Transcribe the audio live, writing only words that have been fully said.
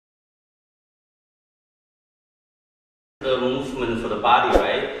The movement for the body,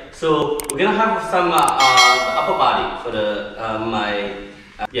 right? So we're gonna have some upper body for the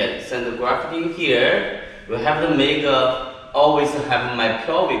center gravity here. We have to make always have my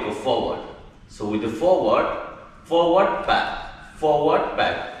pelvic go forward. So we do forward, forward, back, forward,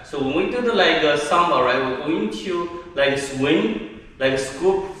 back. So when we do the samba, right? We're going to like swing, like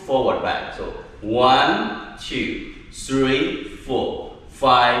scoop forward, back. So 1, 2, 3, 4,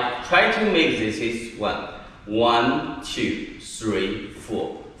 5. Try to make this is 1, 2, 3,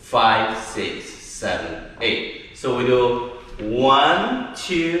 4, 5, 6, 7, 8. So we do 1,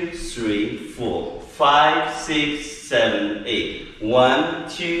 2, 3, 4, 5, 6, 7, 8. 1,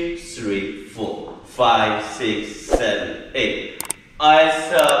 2, 3, 4, 5, 6, 7, 8.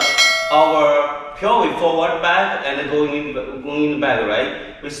 As our pelvic forward back and going back,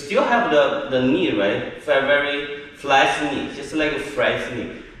 right? We still have the knee, right? Very flat knee, just like a flat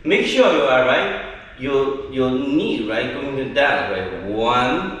knee. Make sure you are right. Your knee, right, going down, right?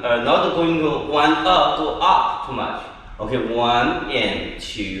 Not going to go up too much. Okay, 1 and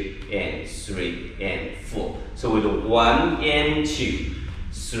 2 and 3 and 4. So we do 1 and 2,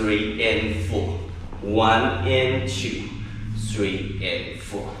 3 and 4. 1 and 2, 3 and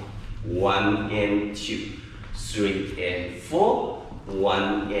 4. 1 and 2, 3 and 4.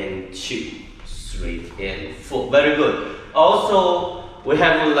 1 and 2, 3 and 4. Very good. Also, we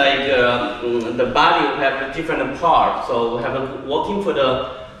have the body. We have different parts. So we have working for the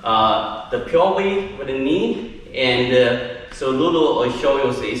pelvic with the knee, and so Lulu will show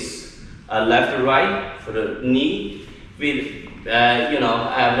you this left and right for the knee. With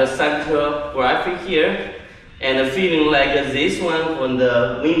have the center graphic here, and feeling like this one on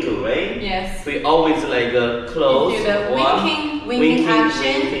the winkle, right? Yes. We always close. Do the winking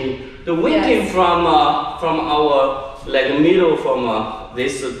action. Winking. The winking yes. from our middle from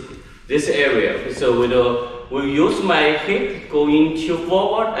this area. So we use my hip going to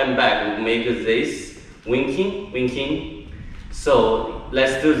forward and back. We make this winking. So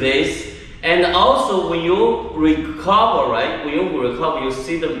let's do this. And also when you recover, right? When you recover, you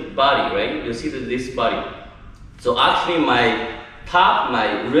see the body, right? You see this body. So actually my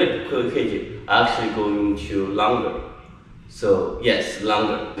rib cage actually going to longer. So yes,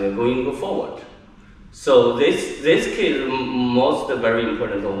 longer. We're going to go forward. So this is most very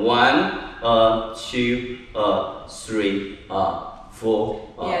important. 1, 2, 3, 4.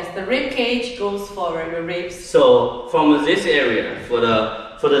 Yes, the rib cage goes forward. The ribs. So from this area, for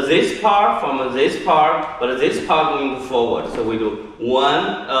this part, but this part going forward. So we do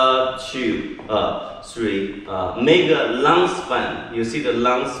 1, 2, 3. Make a long span. You see the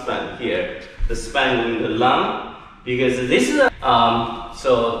long span here. The span going to long. Because this is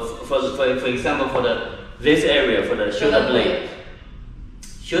so for example for this area for the shoulder blade.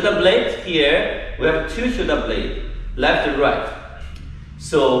 Shoulder blade here we have 2 shoulder blade, left and right.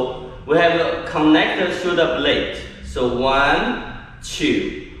 So we have a connected shoulder blade. So 1,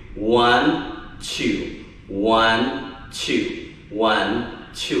 2, 1, 2, 1, 2, 1,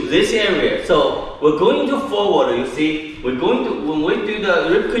 2. This area. So we're going to forward. You see, we're going to when we do the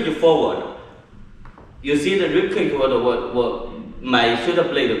rib cage forward. You see the rib cage, what my shoulder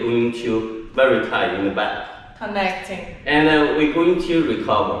blade are going to very tight in the back. Connecting. And we're going to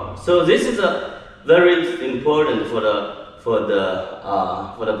recover. So this is a very important for the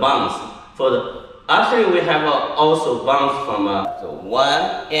bounce. Actually we have also bounce from so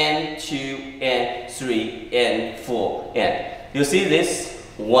 1 and 2 and 3 and 4 and you see this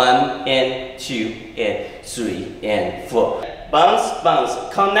 1 and 2 and 3 and 4.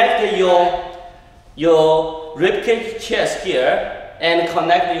 Bounce. Connect your ribcage chest here and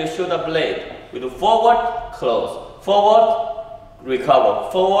connect your shoulder blade. We do forward, close, forward, recover,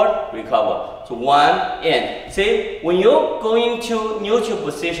 forward, recover. So 1 and see when you're going to neutral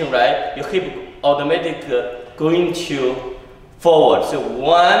position, right? Your hip automatic going to forward. So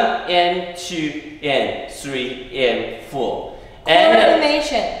 1 and 2 and 3 and 4.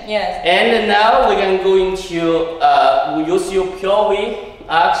 Coordination, yes. And now we're going to we use your pelvic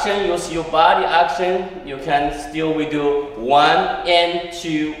action, use your body action. You can still we do 1 and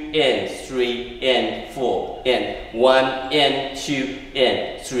 2 and 3 and 4 and 1 and 2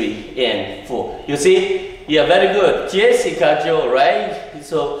 and 3 and 4. You see? Yeah, very good. Jessica Joe, right?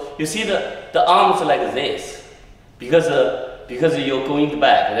 So you see the arms like this because you're going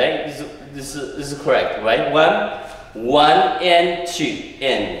back, right? This is correct, right? 1 and 2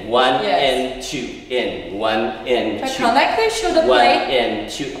 and 1 yes. and 2 and 1 and 2. Connect the shoulder blade. 1 and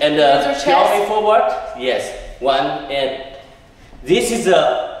 2 and pelvic forward. Yes, 1 and this is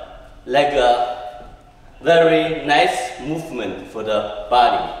like a very nice movement for the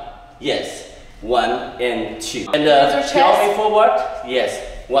body. Yes, 1 and 2. And Raise your pelvic chest. forward. Yes.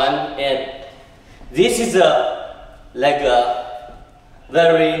 1 and. This is like a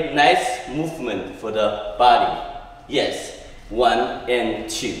very nice movement for the body. Yes. 1 and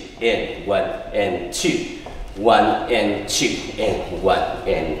 2 and 1 and 2. 1 and 2 and 1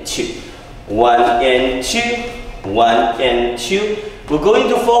 and 2. 1 and 2. 1 and 2. We're going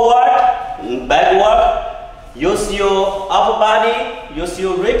to forward, backward. Use your upper body, use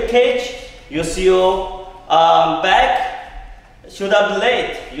your rib cage, use your back, shoulder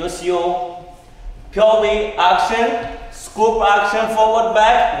blade, use your pelvic action, scoop action, forward,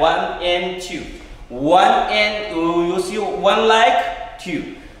 back, 1 and 2. 1 and use your one leg,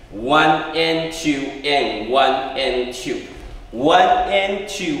 2. 1 and 2 and 1 and 2. 1 and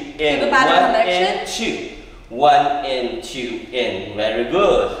 2 and 1 and 2. 1 and 2 and very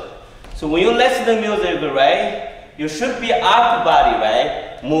good. So when you listen to the music, right, you should be upper body,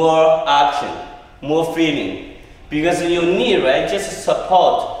 right, more action, more feeling, because you need, right, just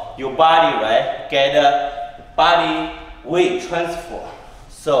support your body, right, get a body weight transfer.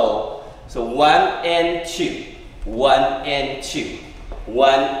 So 1 and 2, 1 and 2,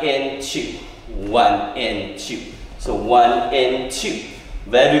 1 and 2, 1 and 2. So 1 and 2,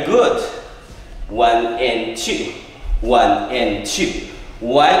 very good. 1 and 2, 1 and 2.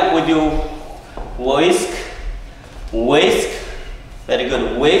 1 with your whisk, whisk, very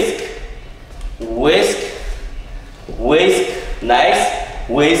good, whisk, whisk, whisk, nice,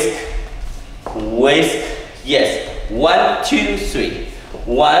 whisk, whisk, yes. 1, 2, 3.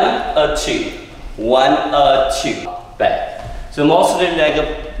 1, 2, 1, 2, back. So mostly like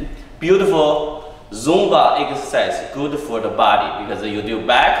a beautiful Zumba exercise, good for the body because you do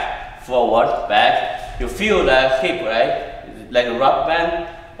back, forward, back. You feel the hip, right? Like a rock band,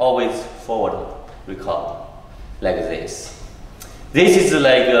 always forward, recall, like this. This is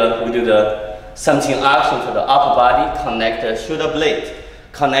like we do the something action for the upper body, connect the shoulder blade,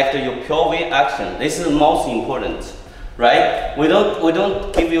 connect your pelvic action. This is most important, right? We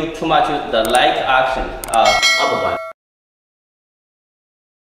don't give you too much the leg action, upper body.